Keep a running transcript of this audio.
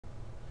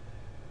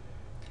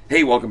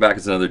Hey, welcome back.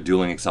 It's another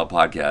Dueling Excel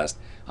podcast.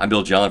 I'm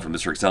Bill Jelen from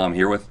Mr. Excel. I'm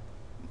here with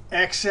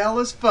Excel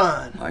is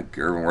fun. Mike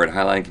Gervin. We're at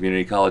Highline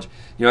Community College.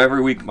 You know,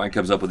 every week Mike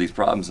comes up with these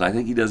problems, and I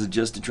think he does it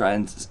just to try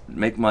and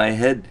make my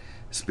head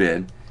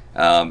spin.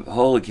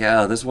 Holy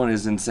cow, this one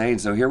is insane.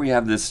 So here we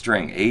have this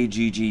string,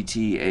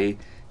 AGGTA,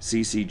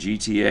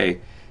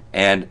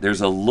 and there's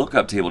a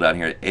lookup table down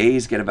here.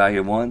 A's get a value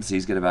of 1,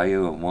 C's get a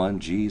value of 1,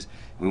 G's.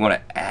 We want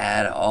to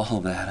add all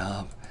that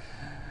up.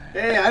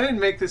 Hey, I didn't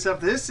make this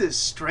up. This is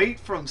straight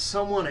from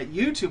someone at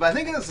YouTube. I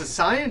think it was a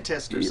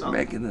scientist or something.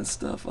 You're making this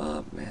stuff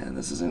up, man.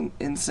 This is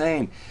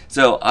insane.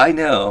 So I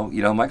know,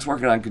 Mike's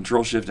working on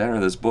Control-Shift-Enter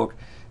this book,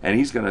 and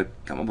he's going to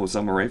come up with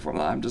some array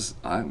formula.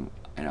 I'm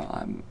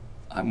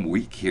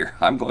weak here.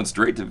 I'm going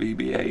straight to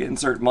VBA,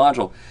 insert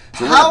module.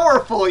 So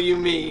powerful, you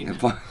mean?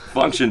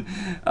 Function.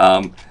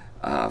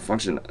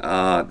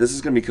 This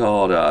is going to be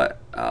called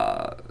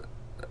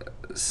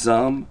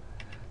sum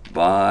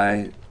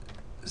by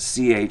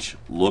ch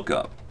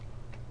lookup,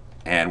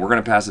 and we're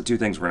going to pass it two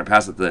things. We're going to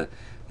pass it the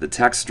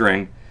text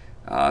string,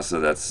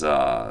 so that's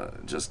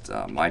just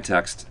my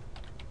text,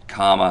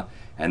 comma,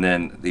 and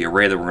then the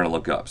array that we're going to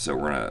look up. So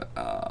we're going to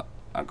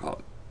I'll call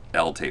it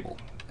L table.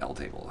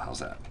 How's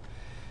that?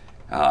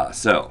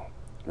 So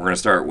we're going to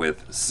start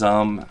with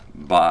sum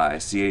by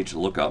ch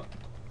lookup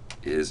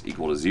is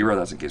equal to 0.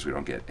 That's in case we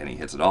don't get any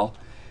hits at all.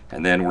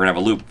 And then we're going to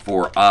have a loop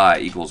for I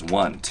equals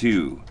 1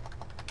 to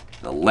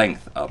the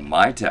length of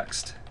my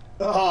text.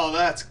 Oh,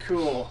 that's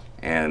cool.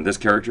 And this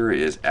character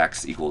is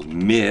x equals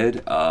mid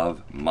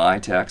of my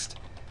text,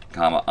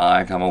 comma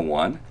I, comma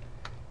 1.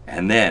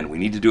 And then we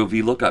need to do a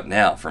VLOOKUP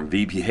now from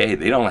VBA.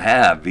 They don't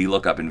have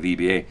VLOOKUP in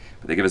VBA,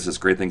 but they give us this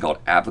great thing called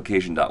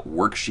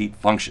application.worksheet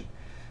function.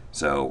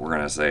 So we're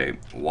going to say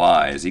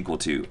y is equal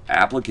to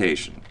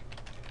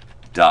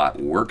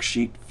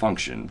application.worksheet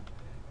function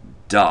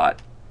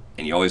dot,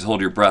 and you always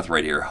hold your breath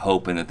right here,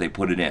 hoping that they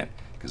put it in,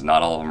 because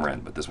not all of them are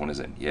in, but this one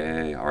is in.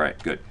 Yay. All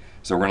right, good.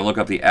 So we're going to look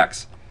up the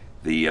x.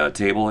 The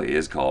table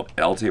is called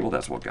L table.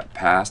 That's what got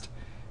passed.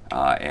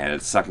 And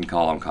it's second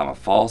column, comma,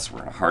 false.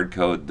 We're going to hard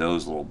code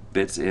those little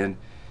bits in.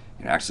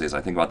 And actually, as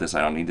I think about this, I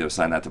don't need to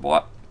assign that to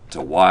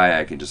y.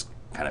 I can just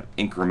kind of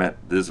increment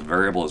this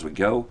variable as we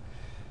go.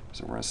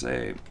 So we're going to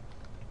say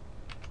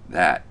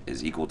that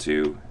is equal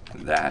to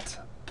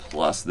that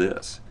plus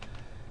this.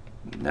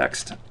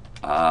 Next.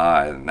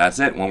 And that's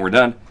it. When we're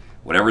done,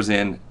 whatever's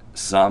in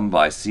sum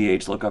by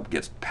ch lookup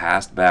gets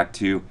passed back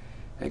to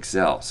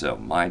Excel. So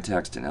my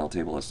text in L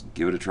table, let's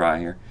give it a try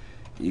here,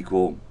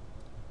 equal,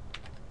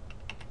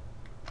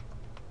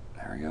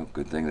 there we go,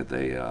 good thing that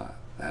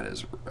that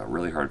is a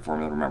really hard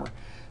formula to remember.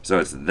 So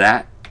it's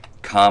that,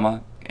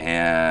 comma,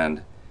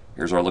 and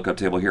here's our lookup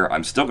table here.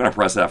 I'm still going to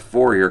press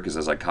F4 here because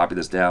as I copy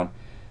this down,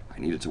 I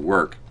need it to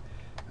work.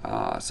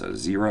 So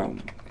 0,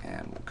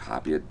 and we'll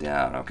copy it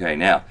down. Okay,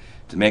 now,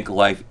 to make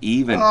life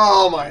even...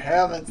 Oh my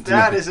heavens,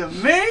 that is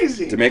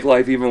amazing! To make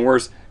life even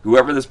worse,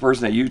 whoever this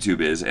person at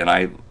YouTube is, and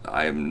I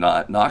am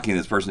not knocking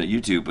this person at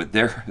YouTube, but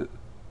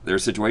their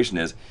situation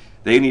is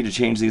they need to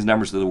change these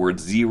numbers to the word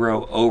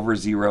 0, over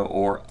 0,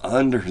 or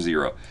under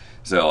 0.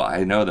 So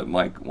I know that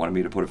Mike wanted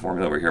me to put a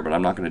formula over here, but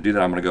I'm not going to do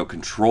that. I'm going to go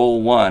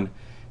Control-1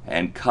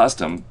 and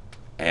custom,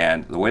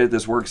 and the way that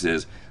this works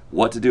is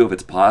what to do if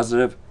it's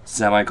positive,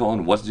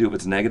 semicolon, what to do if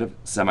it's negative,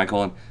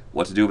 semicolon,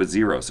 what to do if it's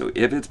 0. So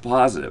if it's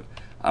positive,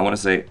 I want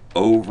to say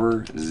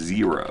over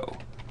 0,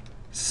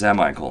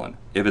 semicolon.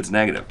 If it's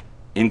negative,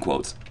 in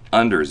quotes,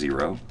 under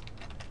 0,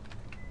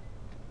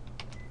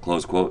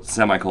 close quote,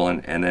 semicolon,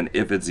 and then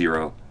if it's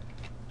 0,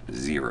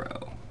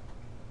 0.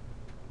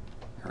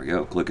 There we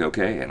go. Click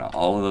OK, and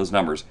all of those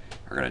numbers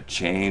are going to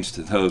change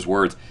to those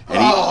words.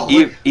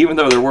 And even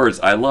though they're words,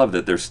 I love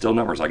that they're still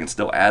numbers. I can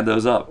still add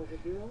those up.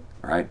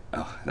 All right?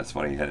 Oh, that's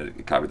funny. You had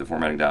to copy the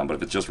formatting down. But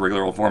if it's just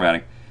regular old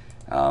formatting,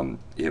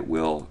 it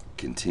will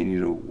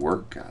continue to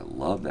work. I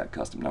love that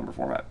custom number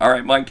format. All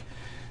right, Mike,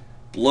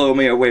 blow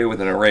me away with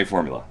an array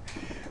formula.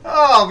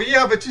 Oh,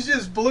 yeah, but you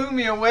just blew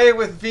me away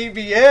with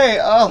VBA.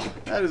 Oh,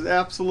 that is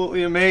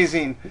absolutely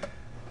amazing.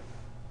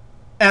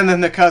 And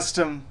then the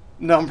custom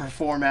number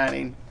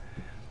formatting.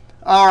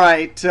 All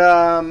right,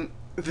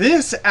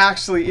 this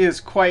actually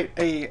is quite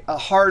a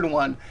hard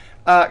one.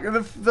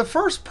 The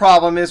first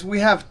problem is we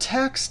have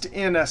text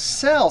in a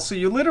cell, so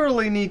you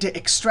literally need to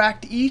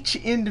extract each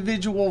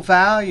individual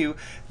value,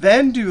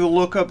 then do the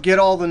lookup, get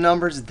all the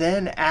numbers,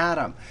 then add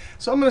them.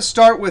 So I'm going to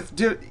start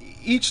with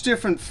each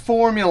different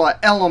formula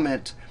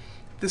element.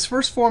 This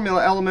first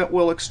formula element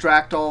will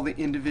extract all the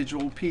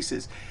individual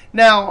pieces.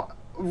 Now,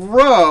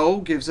 row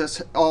gives us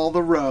all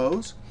the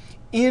rows.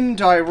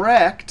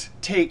 Indirect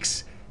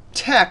takes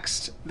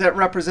text that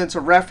represents a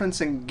reference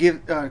and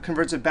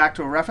converts it back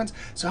to a reference.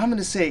 So I'm going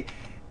to say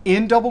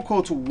in double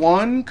quotes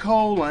 1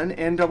 colon,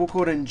 end double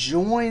quote, and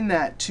join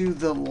that to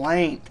the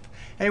length.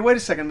 Hey, wait a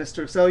second,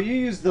 Mr. Excel. You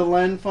use the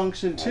len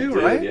function too,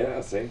 right?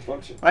 Yeah, same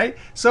function. Right?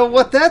 So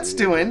what that's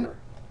doing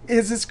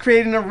is it's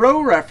creating a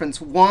row reference,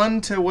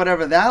 1 to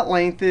whatever that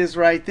length is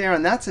right there.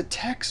 And that's a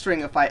text string.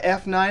 If I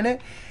F9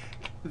 it,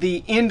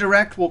 the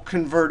indirect will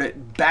convert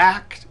it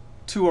back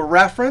to a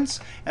reference,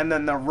 and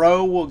then the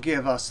row will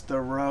give us the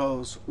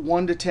rows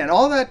 1 to 10.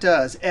 All that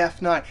does,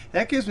 F9,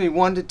 that gives me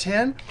 1 to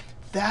 10.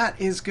 That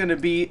is going to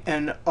be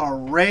an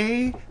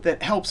array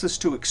that helps us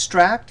to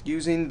extract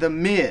using the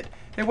mid.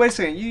 Hey, wait a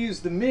second. You use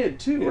the mid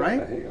too,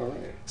 right? Hey, all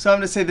right. So I'm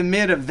going to say the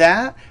mid of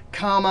that,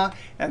 comma,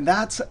 and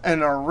that's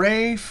an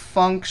array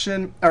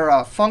function, or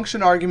a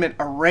function argument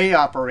array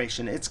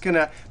operation. It's going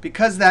to,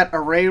 because that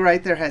array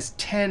right there has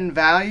 10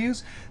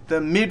 values,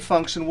 the mid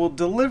function will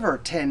deliver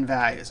 10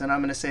 values. And I'm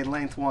going to say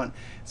length 1.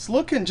 It's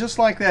looking just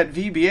like that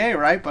VBA,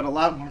 right? But a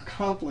lot more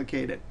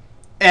complicated.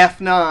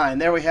 F9,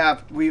 there we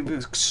have, we've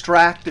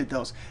extracted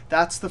those.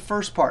 That's the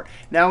first part.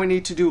 Now we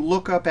need to do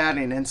lookup,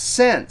 adding, and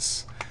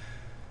since.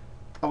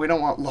 Oh, we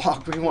don't want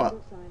log, we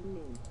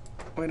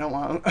don't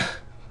want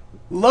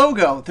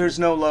logo. There's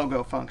no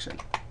logo function.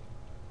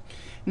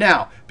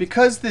 Now,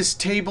 because this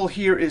table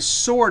here is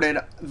sorted,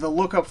 the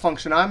lookup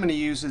function I'm going to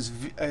use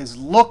is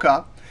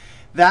lookup.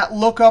 That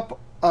lookup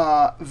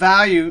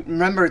value,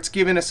 remember it's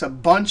giving us a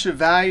bunch of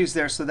values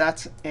there, so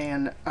that's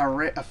an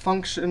array, a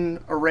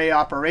function array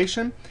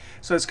operation.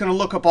 So it's going to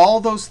look up all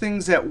those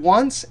things at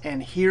once,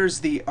 and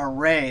here's the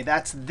array.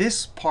 That's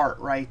this part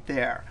right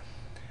there.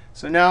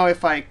 So now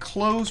if I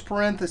close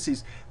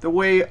parentheses, the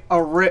way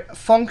array,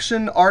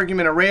 function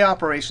argument array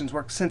operations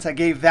work, since I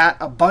gave that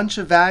a bunch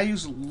of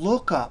values,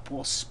 lookup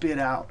will spit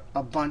out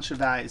a bunch of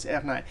values,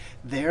 F9.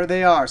 There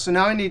they are. So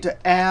now I need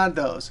to add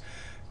those.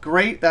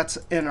 Great, that's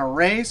an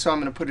array, so I'm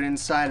going to put it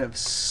inside of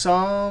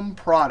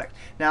SUMPRODUCT.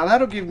 Now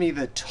that'll give me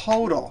the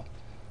total,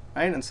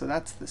 right? And so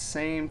that's the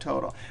same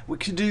total. We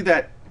could do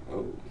that.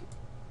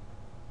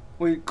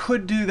 We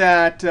could do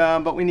that,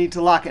 but we need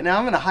to lock it. Now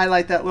I'm going to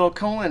highlight that little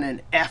colon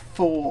and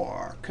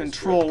F4.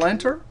 Control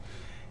Enter,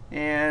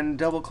 and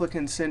double click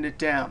and send it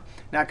down.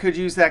 Now I could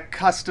use that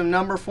custom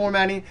number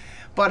formatting,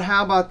 but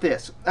how about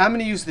this? I'm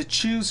going to use the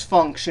choose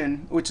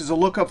function, which is a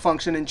lookup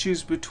function, and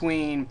choose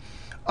between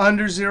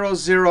under 0,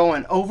 0,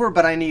 and over,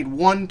 but I need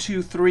 1,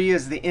 2, 3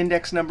 as the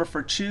index number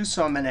for choose.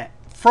 So I'm going to,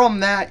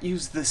 from that,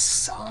 use the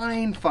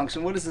sign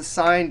function. What does the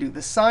sign do?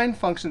 The sign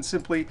function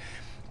simply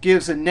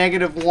gives a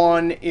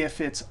 -1 if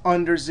it's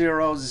under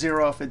 0,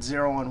 0 if it's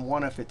 0, and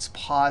 1 if it's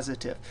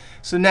positive.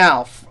 So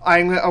now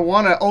I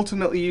want to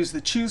ultimately use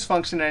the choose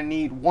function. I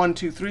need 1,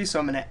 2, 3, so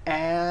I'm going to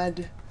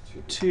add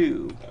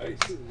 2. Nice.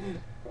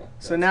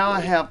 So now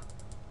I have,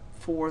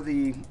 for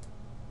the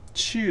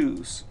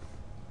choose,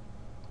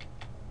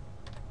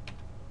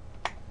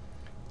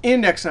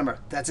 index number.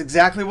 That's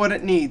exactly what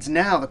it needs.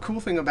 Now, the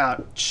cool thing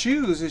about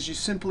choose is you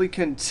simply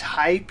can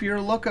type your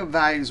lookup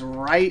values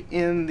right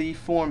in the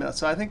formula.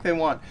 So I think they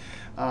want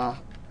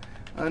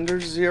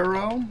under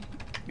 0.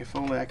 If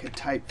only I could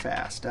type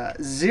fast.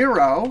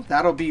 0,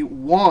 that'll be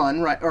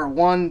 1, right? Or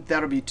 1,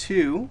 that'll be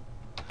 2.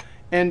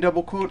 And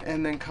double quote,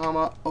 and then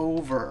comma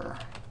over.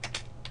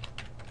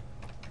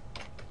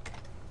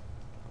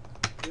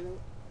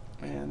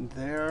 And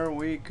there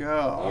we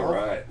go. All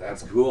right,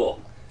 that's cool.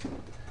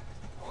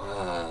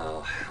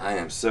 Wow, I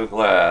am so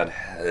glad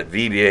that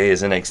VBA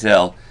is in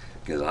Excel,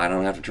 because I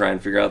don't have to try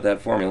and figure out that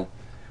formula.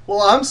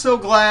 Well, I'm so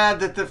glad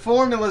that the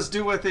formulas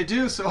do what they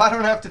do, so I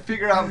don't have to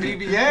figure out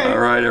VBA. All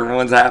right,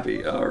 everyone's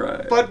happy. All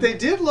right. But they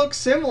did look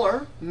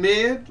similar.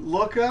 Mid,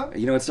 lookup.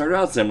 You know, it started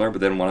out similar,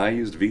 but then when I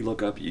used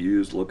VLOOKUP, you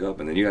used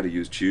lookup, and then you had to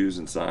use choose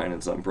and sign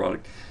and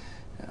SUMPRODUCT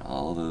and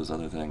all those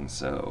other things.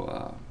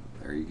 So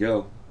there you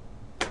go.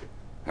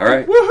 All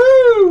right.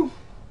 Woohoo!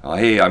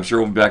 Hey, I'm sure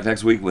we'll be back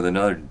next week with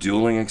another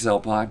Dueling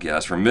Excel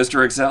podcast from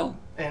Mr. Excel.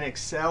 And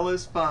Excel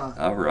is fun.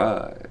 All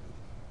right.